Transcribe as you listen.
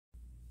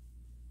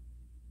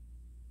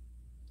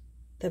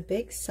The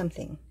Big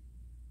Something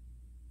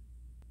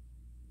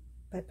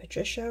by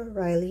Patricia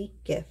Reilly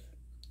Giff,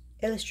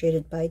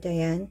 illustrated by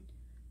Diane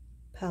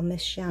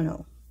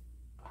Palmisciano.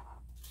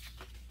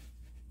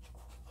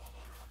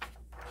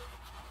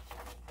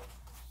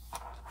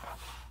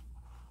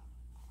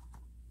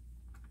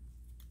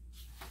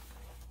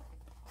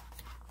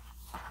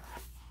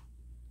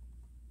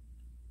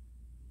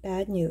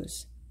 Bad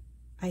news.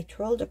 I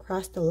twirled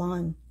across the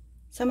lawn.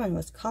 Someone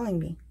was calling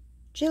me.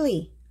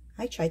 Jilli!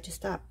 I tried to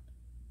stop.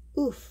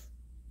 Oof!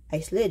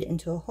 I slid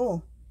into a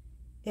hole.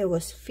 It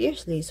was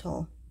Fiercely's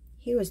hole.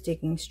 He was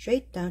digging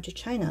straight down to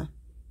China.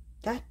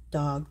 That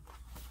dog.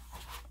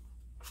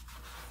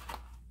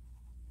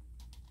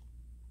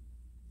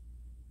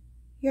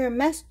 You're a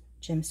mess,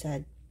 Jim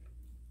said.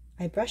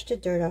 I brushed the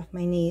dirt off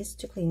my knees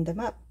to clean them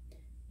up.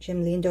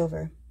 Jim leaned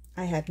over.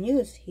 I have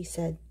news, he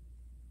said.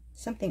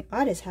 Something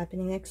odd is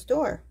happening next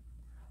door.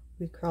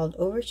 We crawled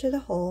over to the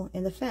hole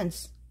in the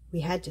fence.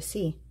 We had to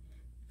see.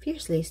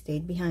 Fiercely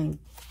stayed behind.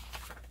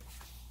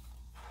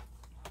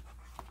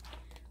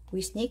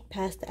 We sneaked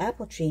past the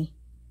apple tree.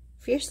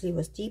 Fiercely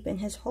was deep in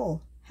his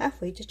hole,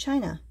 halfway to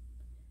China.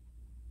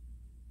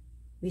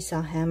 We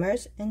saw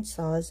hammers and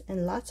saws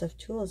and lots of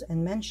tools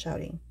and men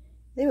shouting.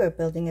 They were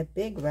building a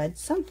big red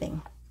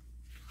something.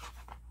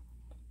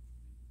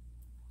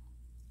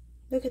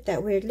 Look at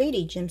that weird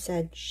lady, Jim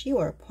said. She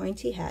wore a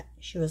pointy hat.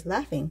 She was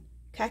laughing.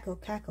 Cackle,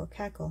 cackle,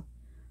 cackle.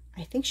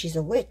 I think she's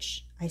a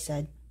witch, I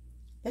said.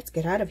 Let's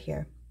get out of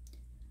here.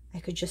 I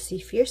could just see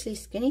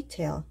Fiercely's skinny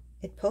tail.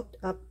 It poked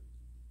up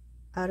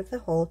out of the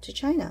hole to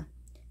China.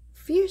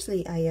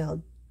 Fiercely, I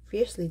yelled.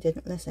 Fiercely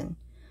didn't listen.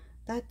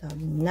 That dog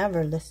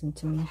never listened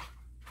to me.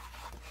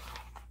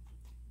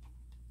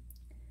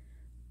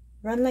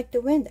 Run like the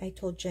wind, I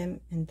told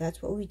Jim, and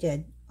that's what we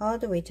did, all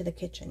the way to the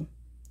kitchen.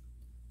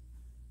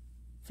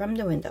 From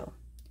the window.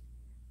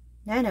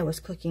 Nana was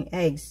cooking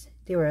eggs.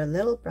 They were a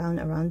little brown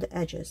around the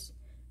edges.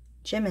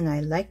 Jim and I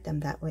liked them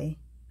that way.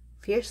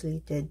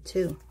 Fiercely did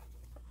too.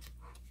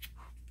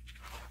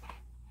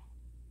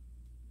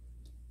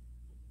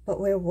 But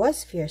where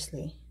was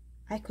Fiercely?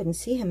 I couldn't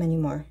see him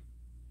anymore.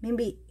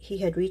 Maybe he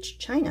had reached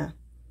China.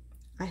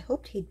 I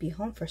hoped he'd be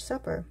home for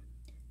supper.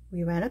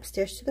 We ran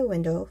upstairs to the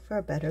window for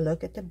a better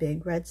look at the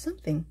big red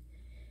something.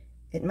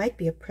 It might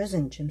be a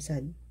prison, Jim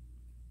said.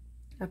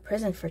 A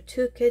prison for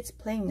 2 kids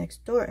playing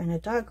next door and a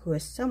dog who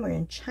is somewhere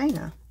in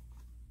China.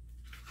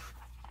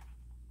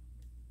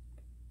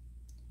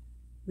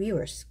 We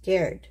were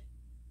scared.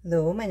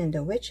 The woman in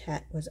the witch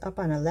hat was up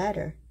on a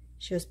ladder.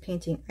 She was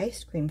painting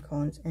ice cream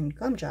cones and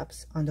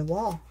gumdrops on the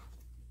wall.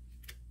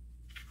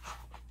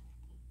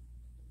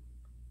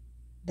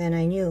 Then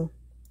I knew.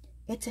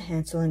 It's a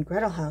Hansel and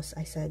Gretel house,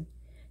 I said.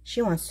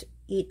 She wants to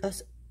eat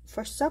us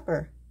for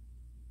supper.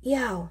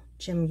 Yow!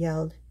 Jim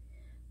yelled.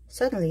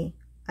 Suddenly,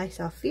 I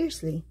saw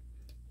Fiercely.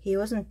 He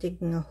wasn't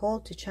digging a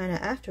hole to China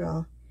after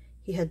all.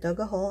 He had dug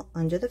a hole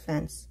under the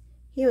fence.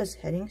 He was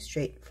heading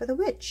straight for the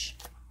witch.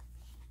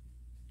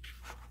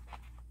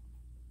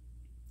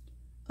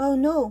 Oh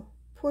no,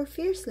 poor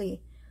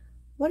Fiercely.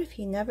 What if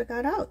he never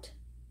got out?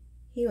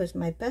 He was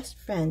my best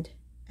friend.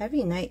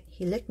 Every night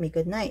he licked me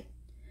good night.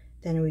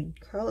 Then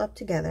we'd curl up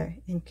together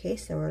in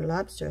case there were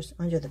lobsters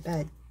under the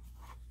bed.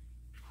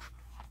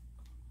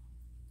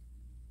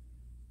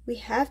 We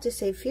have to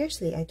save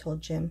Fiercely, I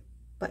told Jim.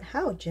 But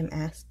how? Jim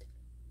asked.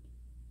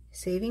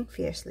 Saving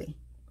Fiercely.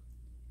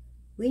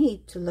 We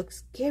need to look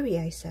scary,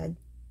 I said.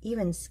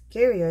 Even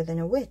scarier than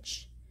a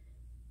witch.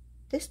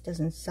 This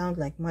doesn't sound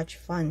like much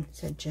fun,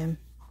 said Jim.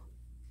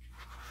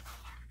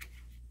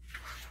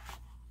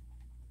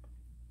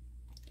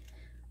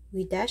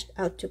 We dashed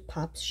out to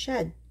Pop's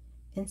shed.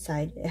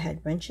 Inside, it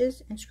had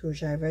wrenches and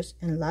screwdrivers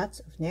and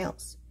lots of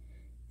nails.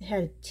 It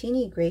had a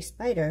teeny gray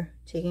spider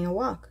taking a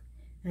walk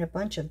and a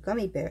bunch of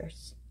gummy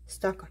bears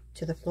stuck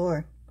to the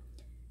floor.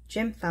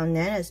 Jim found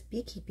Nana's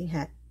beekeeping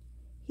hat.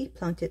 He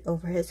plunked it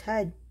over his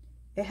head.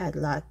 It had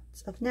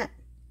lots of net.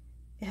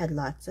 It had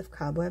lots of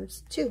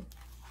cobwebs, too.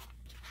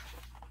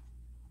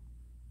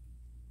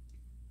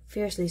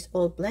 Fiercely's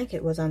old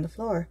blanket was on the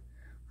floor.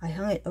 I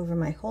hung it over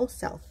my whole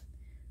self.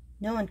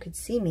 No one could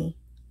see me.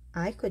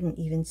 I couldn't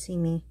even see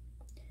me.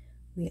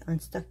 We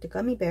unstuck the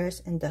gummy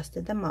bears and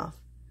dusted them off.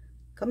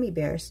 Gummy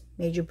bears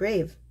made you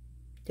brave.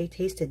 They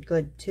tasted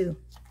good, too.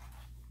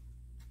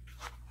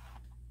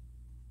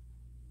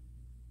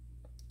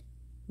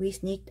 We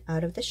sneaked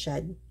out of the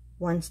shed.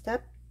 1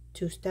 step,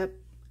 2 step,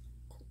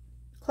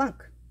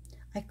 clunk.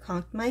 I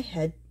conked my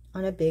head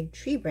on a big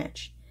tree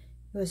branch.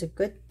 It was a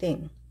good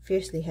thing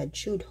Fiercely had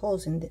chewed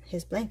holes in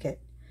his blanket.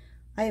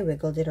 I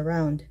wiggled it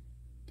around.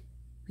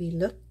 We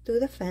looked through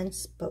the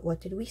fence, but what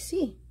did we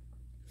see?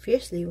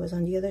 Fiercely was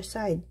on the other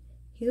side.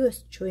 He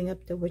was chewing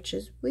up the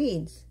witch's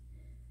weeds.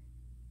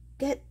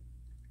 Get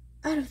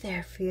out of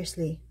there,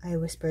 Fiercely, I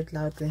whispered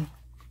loudly.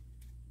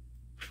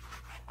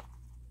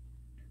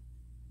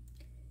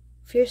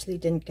 Fiercely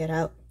didn't get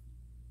out.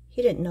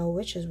 He didn't know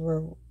witches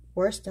were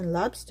worse than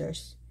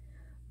lobsters.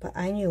 But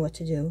I knew what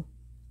to do.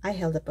 I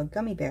held up a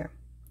gummy bear.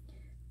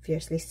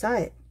 Fiercely saw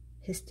it.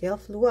 His tail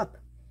flew up.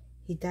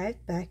 He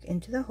dived back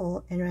into the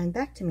hole and ran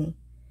back to me.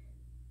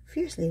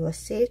 Fiercely was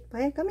saved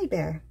by a gummy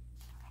bear.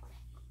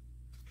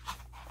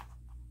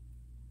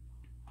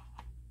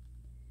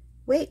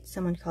 Wait,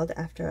 someone called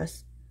after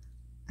us.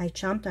 I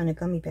chomped on a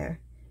gummy bear.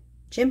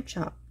 Jim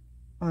chomped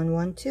on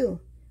one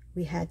too.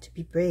 We had to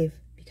be brave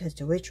because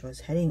the witch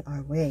was heading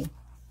our way.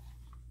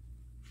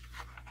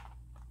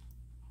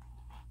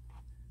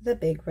 The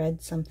big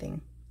red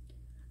something.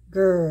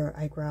 Grrr,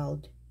 I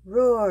growled.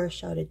 Roar,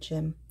 shouted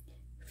Jim.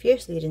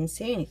 Fiercely didn't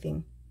say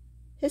anything.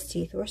 His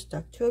teeth were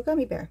stuck to a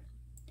gummy bear.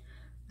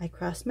 I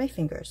crossed my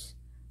fingers.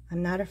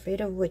 I'm not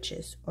afraid of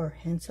witches or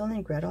Hansel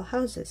and Gretel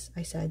houses,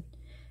 I said,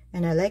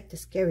 and I like the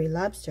scary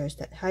lobsters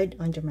that hide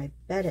under my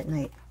bed at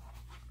night.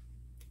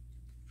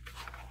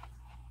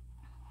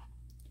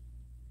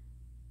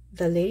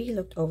 The lady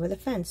looked over the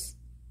fence.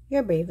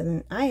 You're braver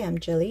than I am,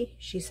 Jilly,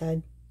 she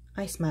said.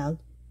 I smiled.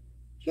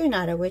 You're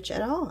not a witch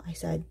at all, I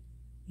said.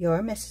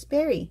 You're Mrs.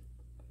 Berry.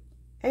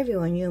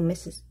 Everyone knew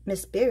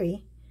Miss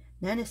Berry.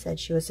 Nana said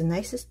she was the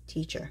nicest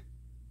teacher.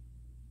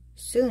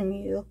 Soon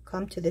you'll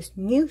come to this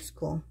new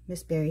school,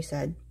 Miss Berry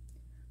said.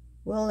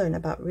 We'll learn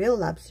about real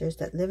lobsters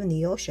that live in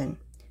the ocean.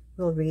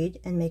 We'll read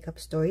and make up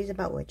stories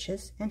about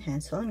witches and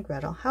Hansel and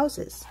Gretel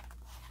houses.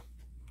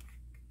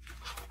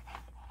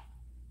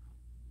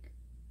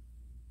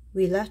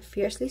 We left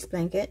Fiercely's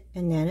blanket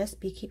and Nana's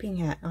beekeeping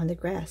hat on the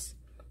grass.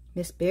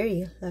 Miss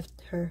Berry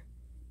left her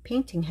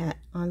painting hat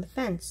on the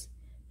fence.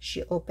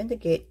 She opened the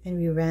gate and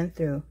we ran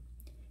through.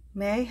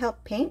 May I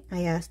help paint?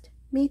 I asked.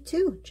 Me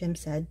too, Jim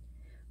said.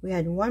 We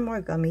had one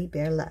more gummy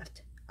bear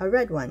left, a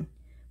red one.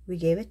 We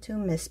gave it to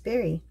Miss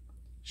Berry.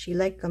 She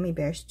liked gummy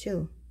bears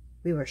too.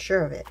 We were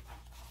sure of it.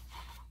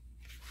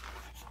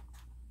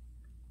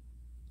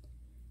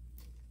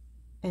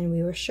 And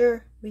we were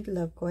sure we'd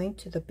love going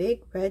to the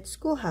big red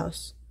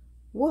schoolhouse.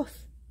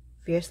 Woof,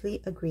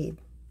 Fiercely agreed.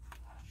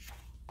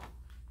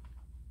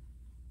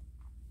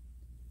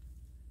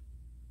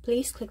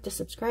 Please click the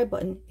subscribe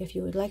button if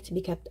you would like to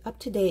be kept up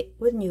to date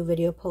with new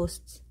video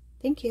posts.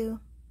 Thank you.